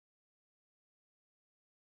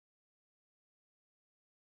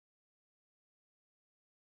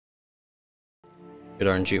Good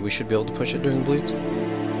RNG. We should be able to push it during bleeds.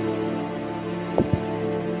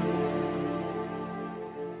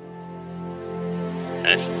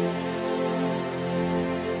 Nice.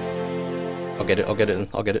 I'll get it. I'll get it.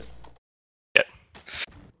 I'll get it. Yep.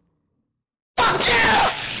 Fuck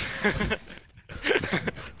yeah!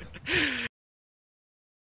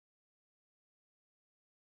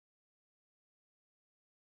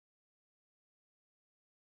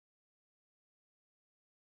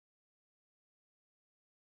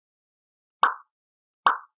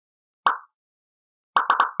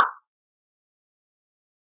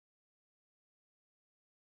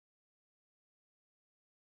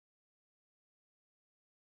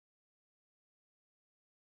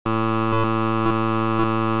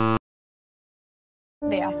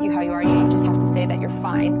 They ask you how you are, you just have to say that you're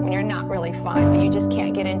fine when you're not really fine, but you just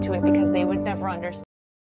can't get into it because they would never understand.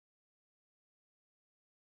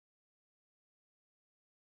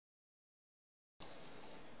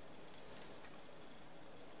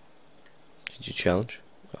 Did you challenge?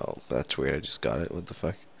 Oh, that's weird. I just got it. What the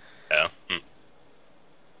fuck? Oh.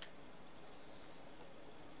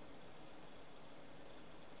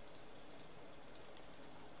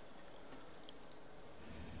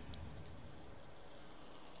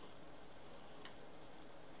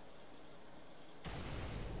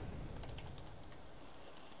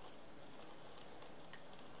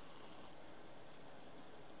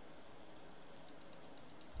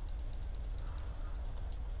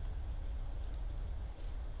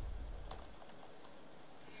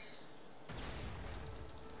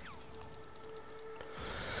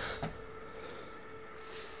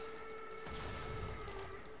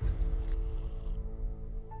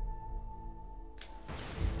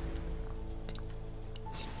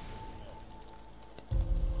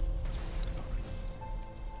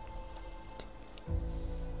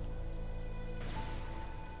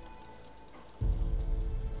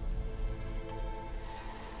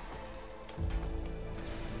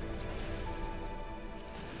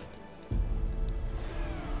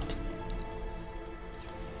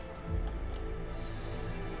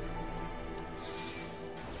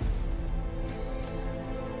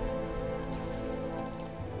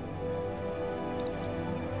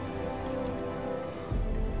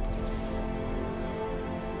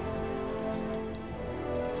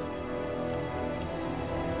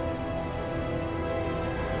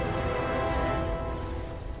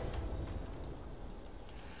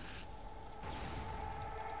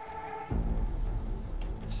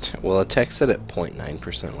 Well, a tech set at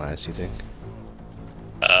 0.9% last, you think?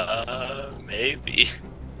 Maybe.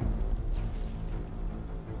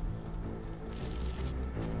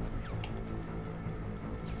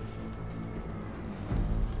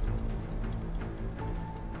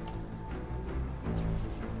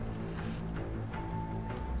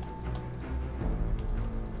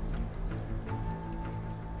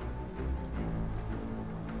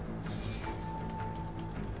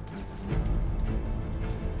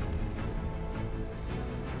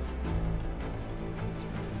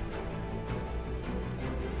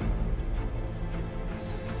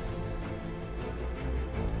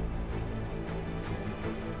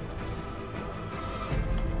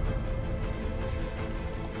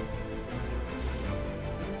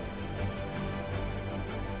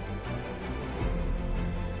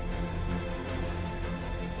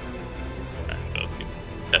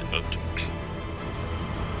 That vote.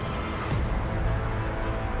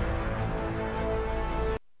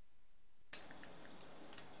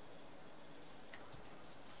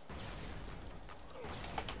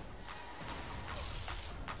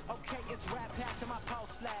 Okay, it's rap pack to my pulse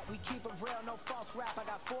flat. We keep it real, no false rap. I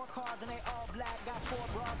got 4 cars and they all black. Got 4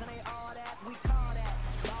 bras and they all that. We call that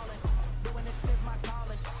ballin'. Doing this is my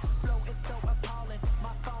calling. Flow is so appalling.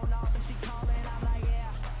 My phone off and she calling. I'm like,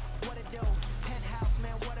 yeah, what it do? Penthouse,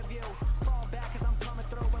 man, what a view. Fall back cause I'm coming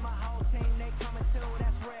through with my whole team. They coming too,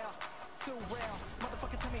 that's real. Too real.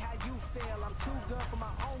 Motherfucker, tell me how you feel. I'm too good for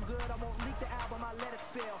my own good. I won't leak the album, I let it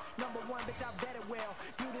spill. Number 1, bitch, I bet it will.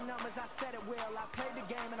 Do the numbers, I said it will. I played the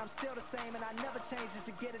game and I'm still the same. And I never changed just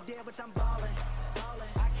to get a deal, bitch, I'm ballin'.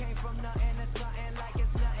 I came from nothing to something like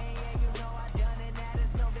it's nothing. Yeah, you know I done it, that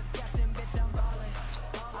is no discussion, bitch, I'm ballin'.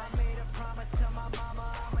 I made a promise to my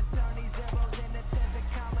mama, I'ma turn these zeros into tens and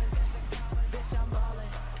commas. Bitch, I'm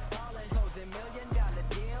ballin'. Closing $1 million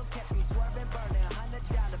deals, catch me swerving, burning $100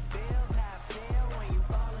 bills. How I feel when you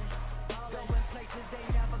ballin'. Going places they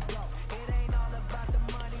never go. It ain't all about the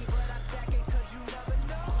money, but I stack it cause you never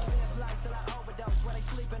know. Live life till I overdose, while they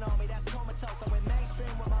sleeping on me, that's comatose. I went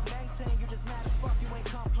mainstream with my main team, you just mad as fuck, you ain't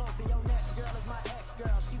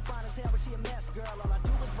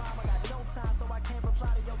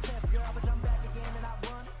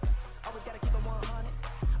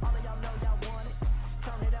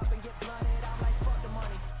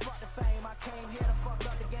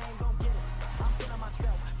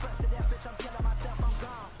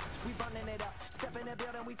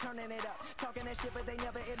that shit, but they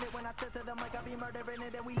never admit when I said to them like I be murdering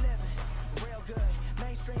it and we living real good.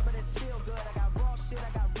 Mainstream, but it's still good. I got raw shit,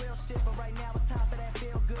 I got real shit, but right now it's time for that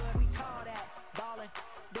feel good. We call that ballin'.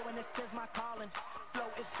 Doing this is my calling. Flow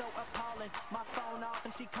is so appalling. My phone off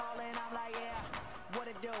and she calling. I'm like, yeah, what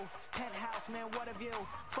it do? Penthouse, man, what a view.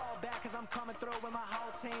 Fall back cause I'm coming through with my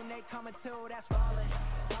whole team. They coming too, that's ballin',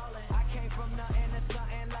 ballin'. I came from nothing to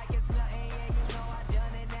something like it's nothing. Yeah, you know I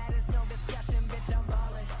done it, that is no discussion, bitch, I'm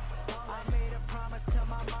ballin', ballin'. I made a promise to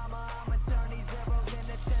my mama, I'ma turn these zeros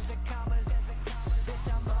into tens of commas. Bitch,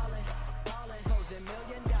 I'm ballin', ballin'. Closing $1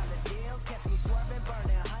 million deals. Catch me swerving,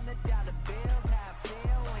 burning $100 bills. How I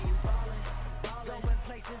feel when you ballin', ballin'. Going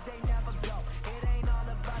places they never go. It ain't all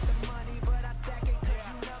about the money, but I stack it cause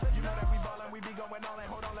you never know. You know that we ballin', we be going all in.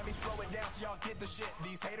 Hold on, let me slow it down so y'all get the shit.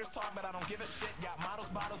 These haters talk, but I don't give a shit. Got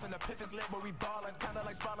models, bottles, and the piff is lit, but we ballin'. Kinda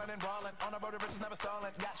like sprawlin' and rollin'. On the road, the riches never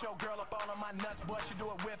stallin'. Got your girl up all on my nuts, boy, she do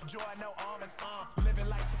it with joy, no almonds. Living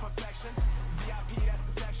life to perfection. VIP, that's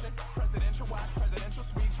the section. Presidential watch, presidential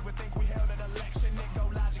suite. You would think we held an election. Nick go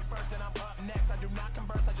logic first, and I'm up next. I do not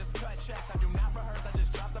converse, I just cut checks. I do not rehearse, I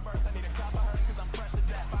just drop the verse. I need a cop of hers, cause I'm fresh to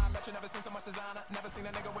death. I bet you never seen so much designer. Never seen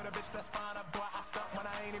a nigga with a bitch that's finer. Boy, I stuck when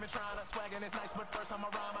I ain't even tryna. Swaggin' is nice, but first I'm a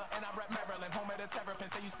rhymer. And I rap Maryland, home of the terrapin.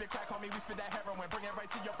 Say you spit crack, homie, we spit that heroin. Bring it right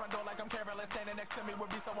to your front door like I'm Carolyn. Standing next to me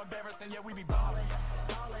would be so embarrassing. Yeah, we be ballin',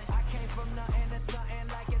 ballin'. I came from nothing to something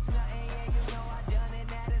like it's nothing. Yeah, you know I done it,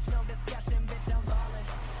 that is no discussion, bitch, I'm ballin',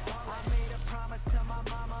 ballin'. I made a promise to my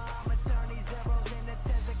mama, I'ma turn these zeros into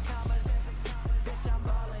tens of commas. Bitch, I'm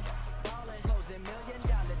ballin', ballin'. Closing $1 million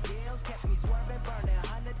deals. Catch me swerving, burning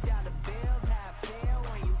 $100 bills. How I feel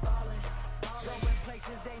when you ballin', ballin'. Going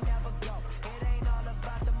places they never go. It ain't all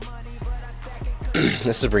about the money, but I stack it cause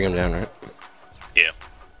This is bring him down, right? Yeah.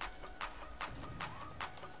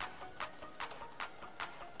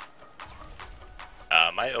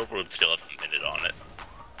 My overload still has a minute on it.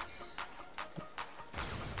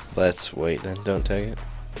 Let's wait then, don't tag it.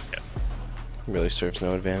 Yeah. Really serves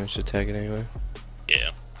no advantage to tag it anyway.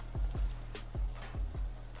 Yeah.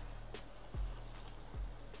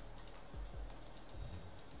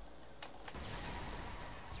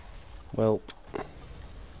 Well,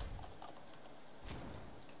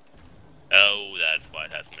 Oh, that's why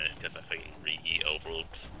it has a minute, because I fucking re-overload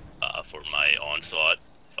for my onslaught.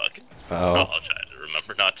 Fucking. oh, I'll try to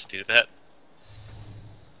remember not to do that.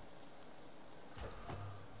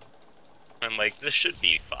 I'm like, this should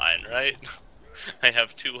be fine, right? I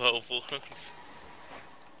have 2 overloads.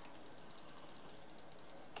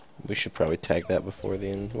 we should probably tag that before the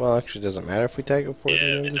end. Well, actually, it doesn't matter if we tag it before the Yeah,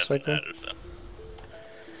 end it of the doesn't cycle. matter, so.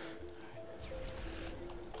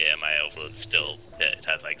 Yeah, my overload still, it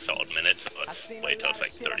has like solid minutes, so let's wait till it's like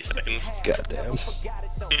 30 seconds. Goddamn.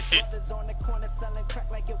 Brothers on the corner selling crack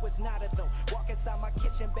like it was not a though. Walk inside my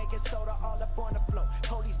kitchen, baking soda all up on the floor.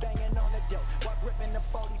 Police banging on the door. Walk ripping the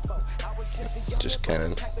 44. I was just a Just kind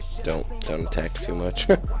of don't attack too much.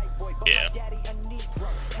 Yeah.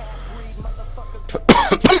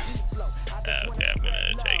 Okay, I'm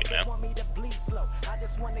gonna take it now.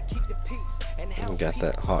 You got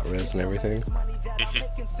that hot res and everything.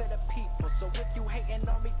 So if you hating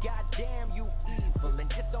on me, goddamn you evil. And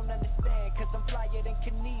just don't understand, cause I'm flyer than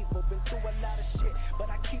Knievel. Been through a lot of shit, but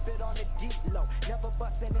I keep it on the deep low. Never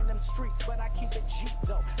bustin' in them streets, but I keep it Jeep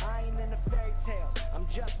though. I ain't in the fairy tales, I'm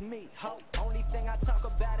just me, ho. Only thing I talk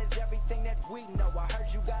about is everything that we know. I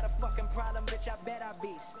heard you got a fucking problem, bitch, I bet I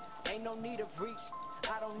beast. Ain't no need of reach,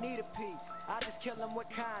 I don't need a piece. I just kill them with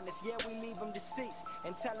kindness, yeah, we leave them deceased.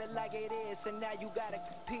 And tell it like it is, and now you gotta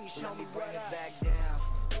compete. Show me what up. Back down.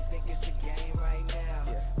 They think it's a game right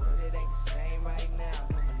now, but it ain't the same right now.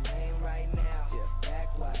 Know my name right now,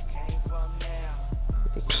 back where I came from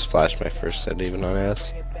now. Splash my first set even on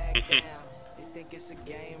ass. Bring it back down. They think it's a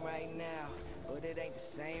game right now, but it ain't the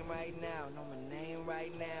same right now. Know my name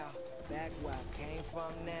right now, back where I came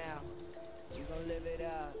from now. You gon' live it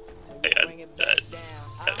up till we bring it back down.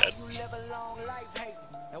 I hope you live a long life hating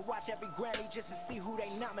and watch every Grammy just to see who they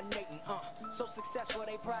nominating. So successful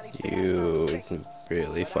they probably You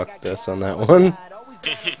really fucked us on that one.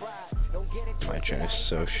 My turn is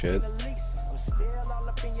so shit.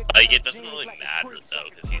 Like, it doesn't really matter though,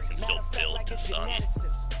 because you can still build your son.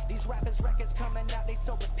 These rappers records coming out, they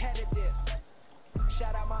so repetitive.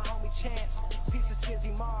 Shout out my homie Chance, piece of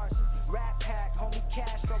Skizzy Mars, Rat Pack, homie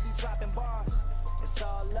Cash, go be dropping bars. It's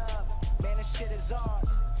all love, man, this shit is ours.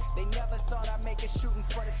 They never thought I'd make it shooting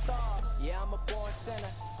for the stars. Yeah, I'm a born sinner,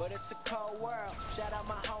 but it's a cold world. Shout out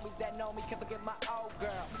my homies that know me, can't forget my old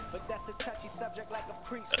girl. But that's a touchy subject like a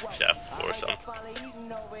priest. Chef or something. Finally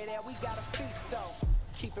eating over there, we got a feast though.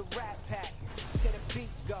 keep it rap pack. To the beat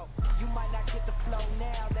go. You might not get the flow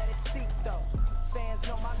now, let it seep though. Fans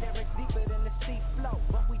know my lyrics deeper than the sea flow,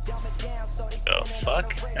 but we dumb it down so they Oh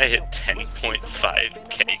fuck, I hit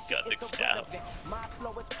 10.5k Guthix now. My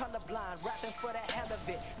flow is colorblind, rapping for the hell of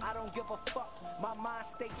it. I don't give a fuck, my mind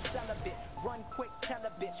stays celibate. Run quick, tell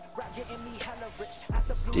a bitch, rap getting me hella rich.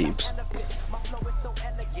 After blue Deeps. elephant, my flow is so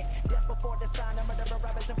elegant. Death before the sign, I'm a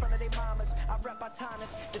rappers in front of their mamas. I rap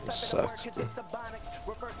autonomous, decipher the word Sucks, cause bro. it's ebonics.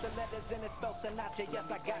 Reverse the letters and it spells Sinatra.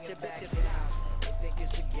 Yes, I got your bitches now. They think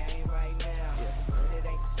it's a game right now, but it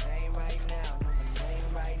ain't the same right now. Know my name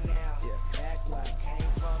right now, back where I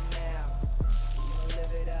came from now. We gon'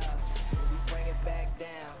 live it up, and we bring it back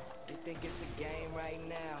down. They think it's a game right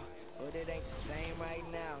now, but it ain't the same right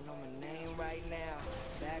now. Know my name right now,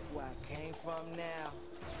 back where I came from now.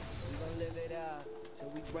 We gon' live it up, till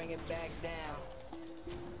we bring it back down.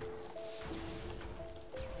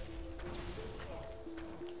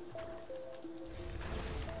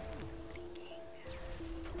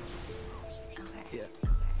 Yeah.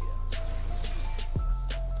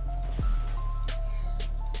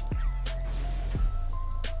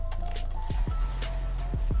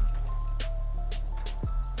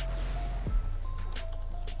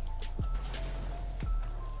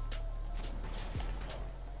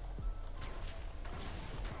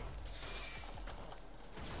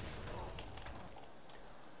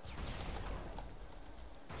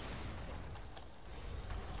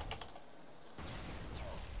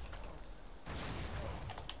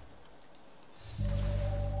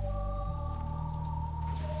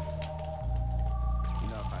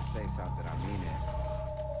 Say something, I mean it.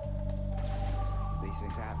 These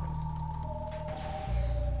things happen.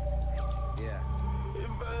 Yeah.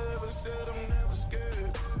 If I ever said I'm never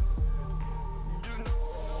scared, just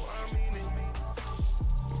know I mean it.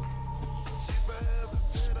 If I ever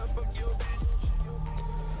said I fuck your bitch,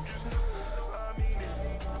 just know I mean it.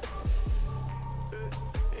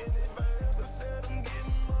 And if I ever said I'm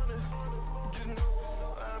getting money, just know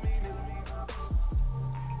I mean it.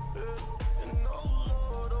 And oh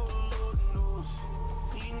Lord knows,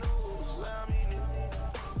 He knows I mean it.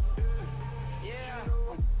 Yeah,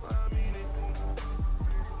 I mean it.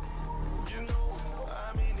 You know I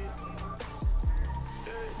mean it.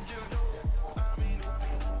 Just know I mean it.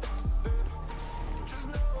 Just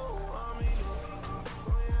know I mean it.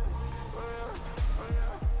 Oh yeah, oh yeah, oh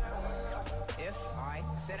yeah. If I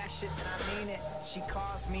say that shit, then I mean it. She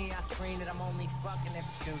calls me, I screen it, I'm only fucking if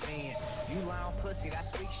it's convenient. You lie on pussy,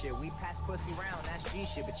 that's weak shit. We pass pussy round, that's G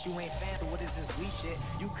shit. But you ain't fan, so what is this we shit?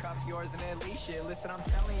 You cuff yours and then leave shit. Listen, I'm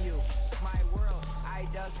telling you, it's my world. I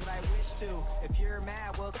does what I wish to. If you're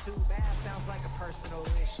mad, well, too bad. Sounds like a personal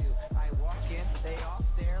issue. I walk in, they all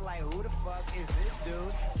stare like, who the fuck is this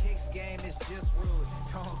dude? Kicks game is just rude.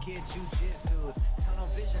 Don't get jujitsu'd. Tunnel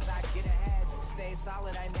visions, I get ahead. Stay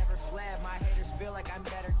solid, I never fled. My haters feel like I'm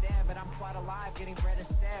better dead, but I'm quite alive, getting bread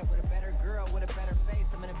instead. With a better girl, with a better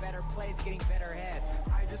face, I'm in a better place, getting better head.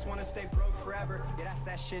 I just wanna stay broke forever. Yeah, that's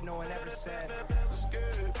that shit no one ever said. Never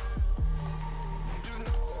scared. Just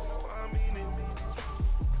know I mean it.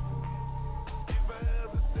 If I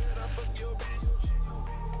ever said I fuck your bitch,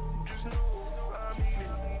 just know I mean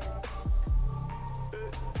it.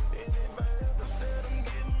 And if I ever said I'm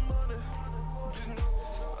getting money, just know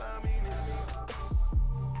I mean it.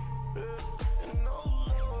 And oh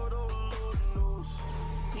Lord knows,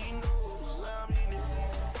 He knows I mean it.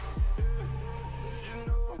 You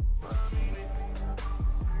know I mean it.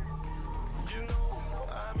 You know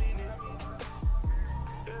I mean it.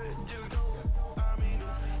 Just know I mean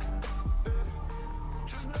it.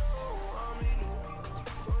 Just know I mean it.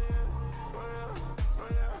 Oh yeah, oh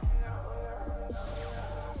yeah, oh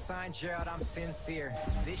yeah. Signed Gerald, I'm sincere.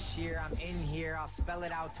 This year I'm in here, I'll spell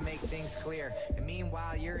it out to make things clear. And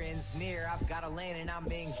meanwhile your end's near, I've got a lane and I'm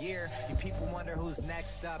in gear. You people wonder who's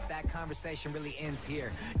next up, that conversation really ends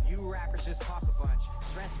here. You rappers just talk a bunch,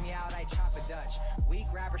 stress me out, I chop a Dutch. Weak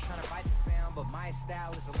rappers trying to fight the sound, but my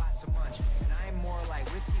style is a lot to munch. And I'm more like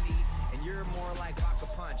whiskey neat, and you're more like vodka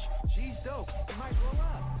punch. G's dope, you might grow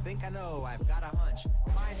up. Think I know, I've got a hunch.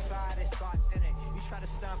 On my side, it's authentic. You try to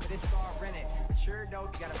stump it, it's all rented. But sure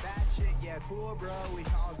dope, you got a bad chick, yeah, cool, bro, we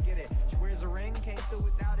all get it. She wears a ring, can't do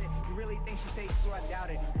without it. You really think she stays true? I doubt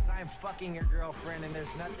it. Cause I'm fucking your girlfriend, and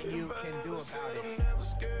there's nothing you can do about it. I'm never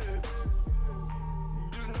scared.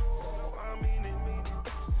 Just know I mean it.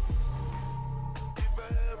 If I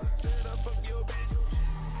ever said I fuck your bitch,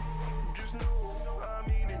 just know I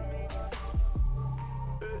mean it.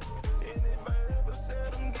 And if I ever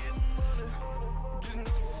said I'm getting money, just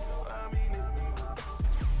know I mean it.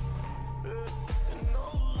 And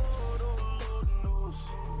oh Lord knows,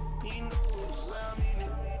 He knows I mean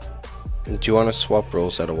it. Do you want to swap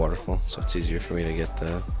roles at a waterfall so it's easier for me to get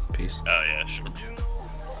the piece? Oh yeah, sure.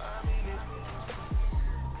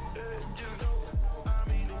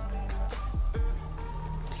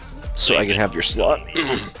 So I can have your slot.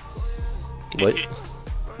 What?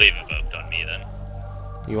 Leave a vote on me then.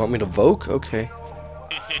 You want me to voke? Okay.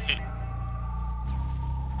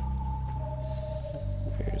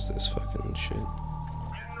 Here's this fucking shit.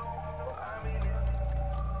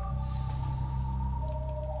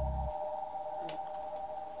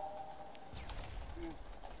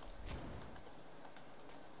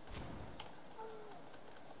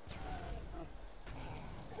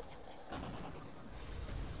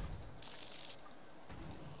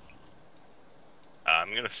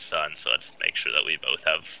 I'm gonna sun, so let's make sure that we both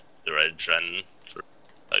have the red gen.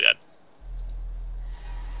 I got.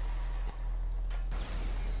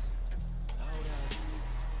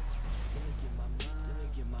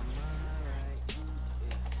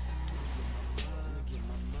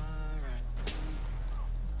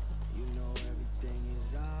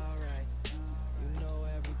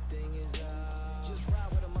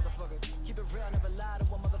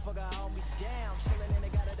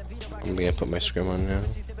 I'm gonna put my scrim on now.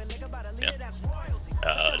 Yeah.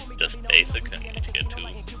 Just basic, and need to get two.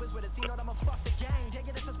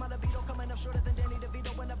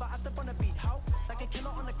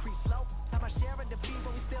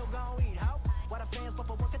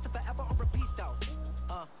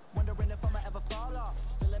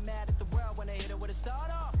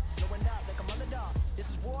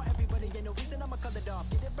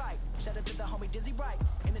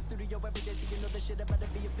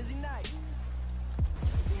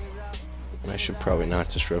 I should probably not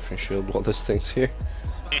disruption shield while this thing's here.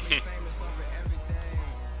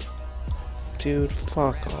 Dude,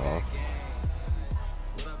 fuck off.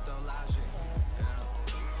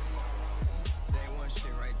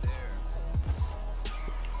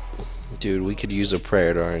 Dude, we could use a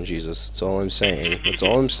prayer to RNGesus. That's all I'm saying. That's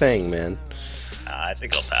all I'm saying, man. I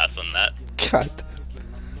think I'll pass on that. God.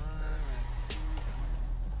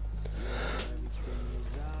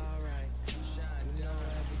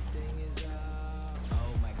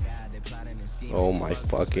 Oh my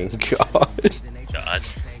fucking god. God.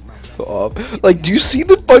 Oh, like, do you see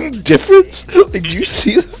the fucking difference? Like, do you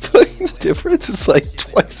see the fucking difference? It's like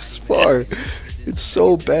twice as far. It's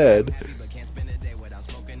so bad.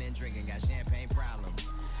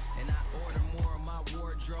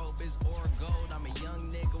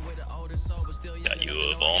 Got you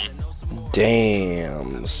a bomb.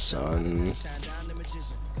 Damn, son.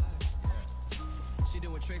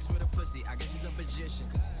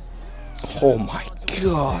 Oh my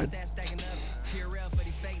god.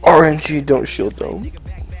 RNG, don't shield dome.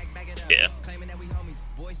 Yeah.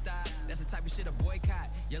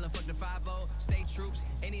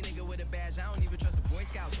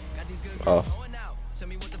 Oh.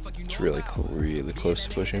 It's really, really close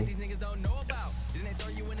to pushing.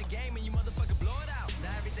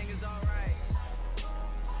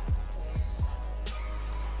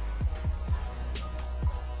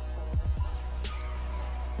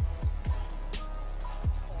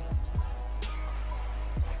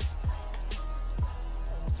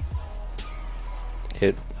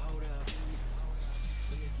 Hit.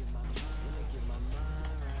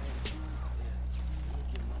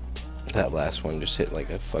 That last one just hit like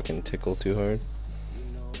a fucking tickle too hard.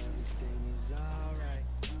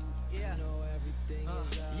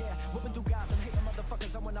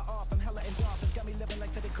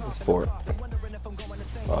 Four.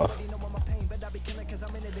 Oh.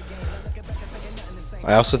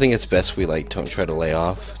 I also think it's best we like don't try to lay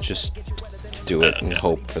off. Just do it and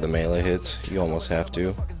hope for the melee hits. You almost have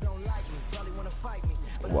to.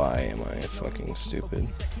 Why am I fucking stupid?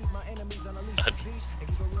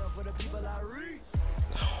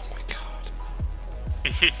 Oh my god.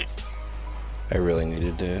 I really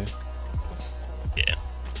needed to. Yeah.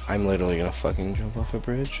 I'm literally gonna fucking jump off a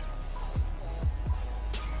bridge.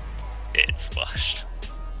 It splashed.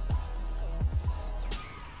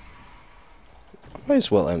 Might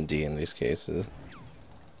as well MD in these cases.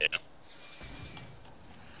 Yeah.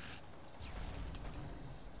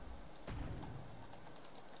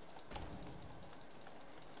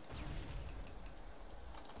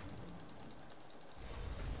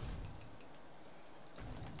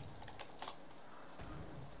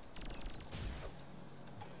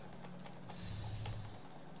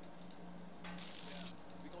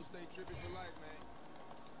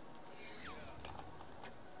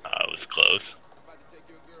 It was close.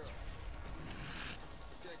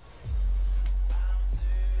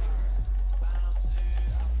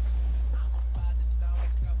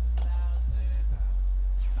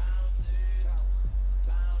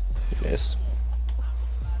 Miss.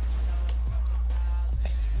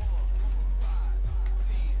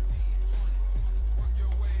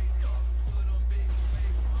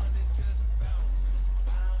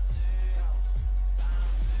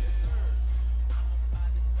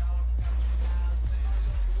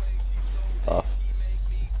 Off.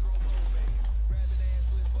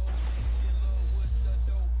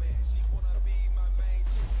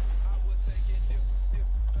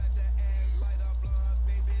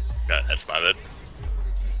 God, that's my bad.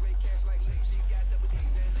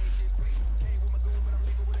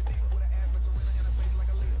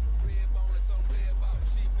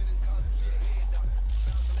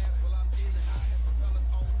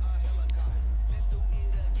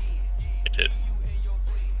 It did.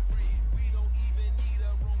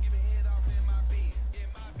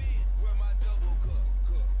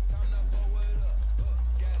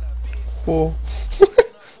 Four.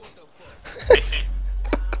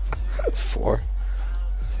 Four.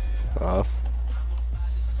 Off.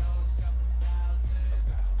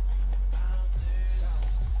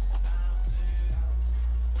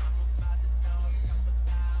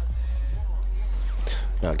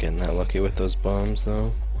 Not getting that lucky with those bombs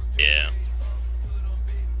though. Yeah.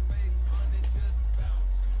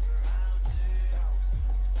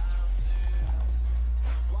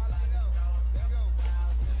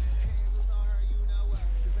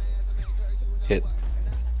 Hit.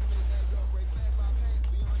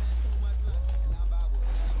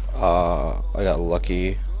 I got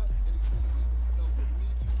lucky.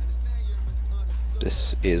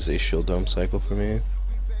 This is a shield dome cycle for me.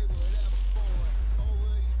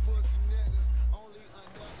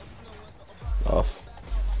 Off.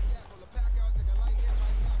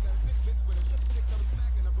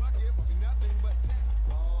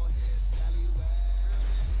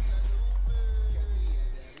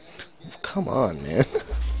 Come on, man.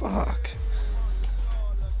 Fuck.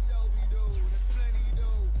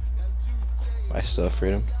 I still have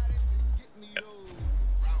freedom. Yep.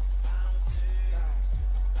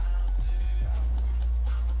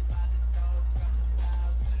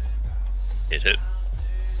 Hit it.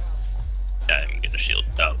 Yeah, I'm gonna shield.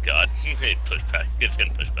 Oh god, it pushed back. It's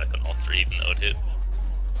gonna push back on all three, even though it hit.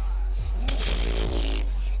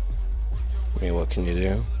 I mean, what can you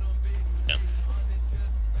do? Yeah.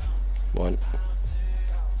 1,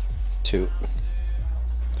 2,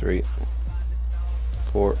 3,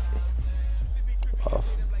 4. Off.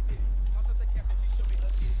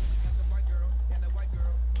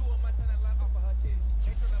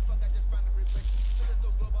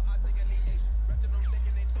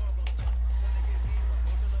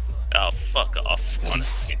 Oh, fuck off. On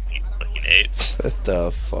fucking 8. What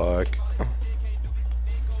the fuck?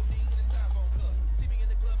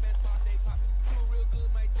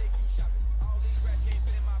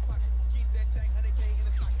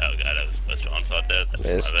 Oh god, I was supposed to onslaught that. That's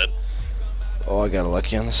Missed. my bad. Oh, I got a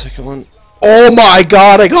lucky on the second one. Oh my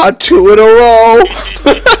god, I got 2 in a row!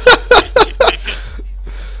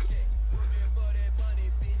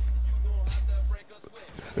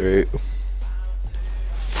 3,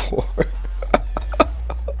 4.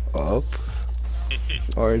 Up.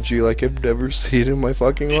 RNG like I've never seen in my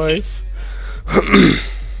fucking life.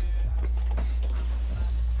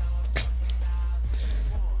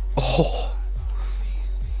 Oh.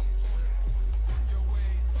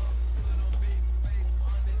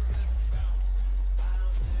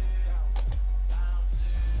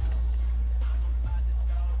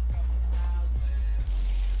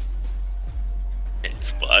 It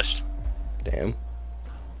splashed. Damn.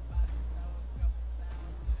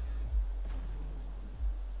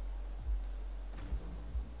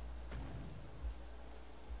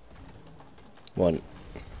 One,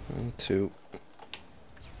 2,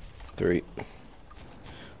 3,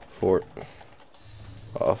 4.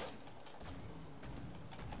 Off.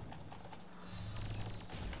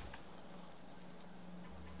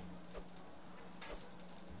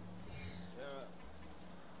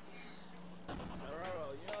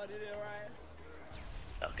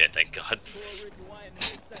 Okay, thank god.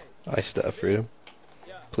 I still have freedom.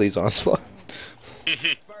 Please onslaught.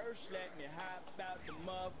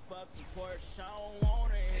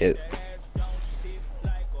 Hit.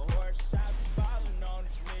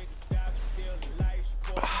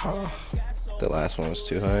 The last one was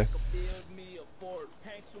too high.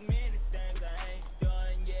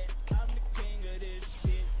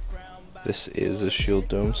 This is a shield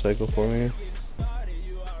dome cycle for me.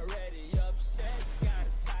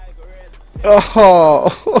 Oh,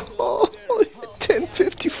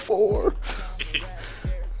 1054.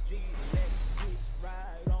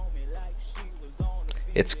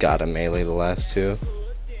 It's gotta melee the last two.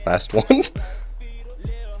 Last one.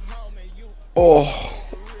 Oh.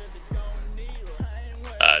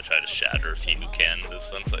 Try to shatter if you can this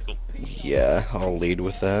sun cycle. Yeah, I'll lead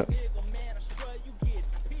with that.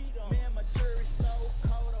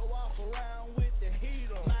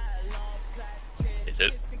 Hit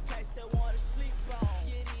it.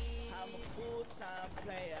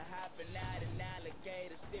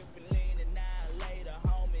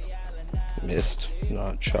 Missed,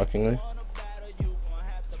 not shockingly.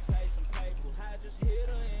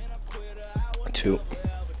 2,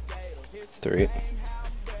 3,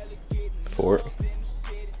 4,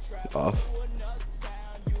 off.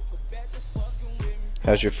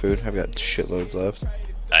 How's your food? I've got shitloads left.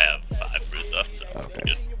 I have 5 brews left, so Okay.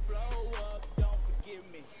 good.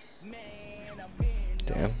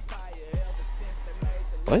 Damn.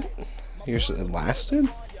 What? Yours lasted?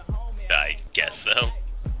 I guess so.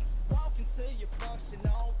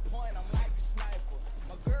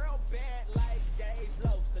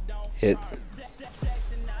 Hit.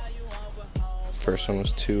 First one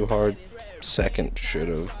was too hard. Second should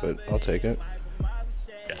have, but I'll take it.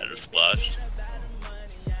 Shatter splashed.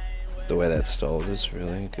 The way that stalled is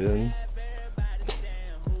really good.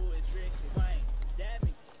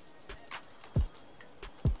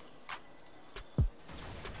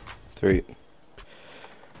 Three,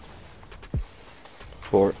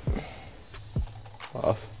 4,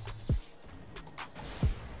 off.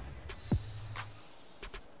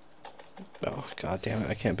 Oh, god damn it,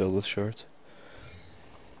 I can't build with shorts.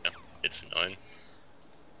 Yeah, it's annoying.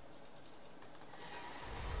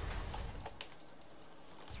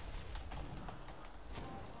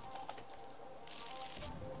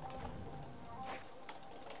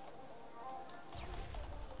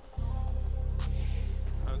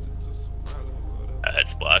 I had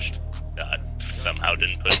splashed. Somehow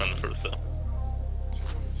didn't push on the first though.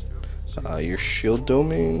 Your shield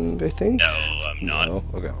domain, I think? No, I'm not. No?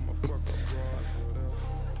 Okay.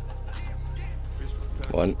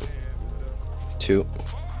 1, 2,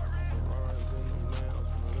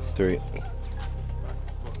 3,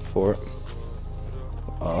 4,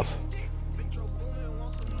 off.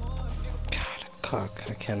 God, cock.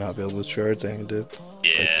 I cannot build with shards. I need to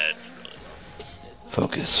Yeah,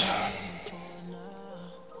 focus. I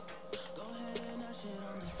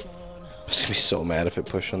was gonna be so mad if it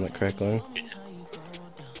pushed on that crack line.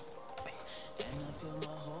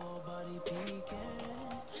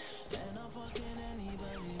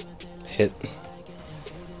 Hit.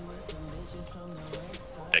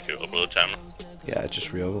 check your overload timer. Yeah, it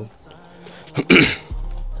just reopened.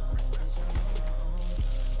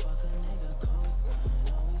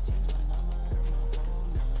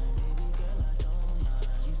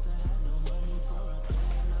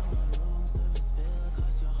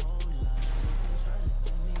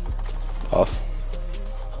 Off.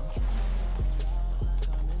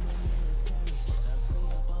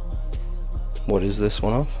 What is this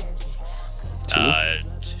one off? 2?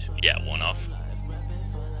 Yeah, 1 off.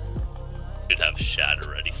 Should have shatter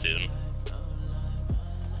ready soon.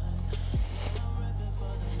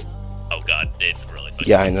 Oh god, it's really fucking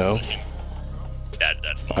Yeah, I know.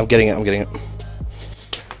 That's fine. I'm getting it, I'm getting it.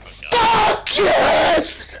 Fuck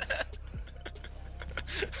yes!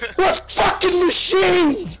 Let's fucking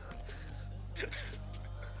machines!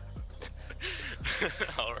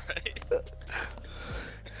 Alright.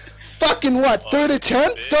 Fucking what? Third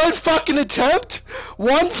attempt? Third fucking attempt?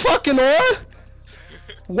 1 fucking ore?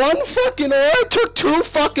 1 fucking ore? Took 2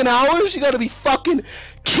 fucking hours? You gotta be fucking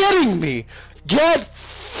kidding me! Get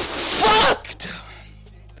fucked!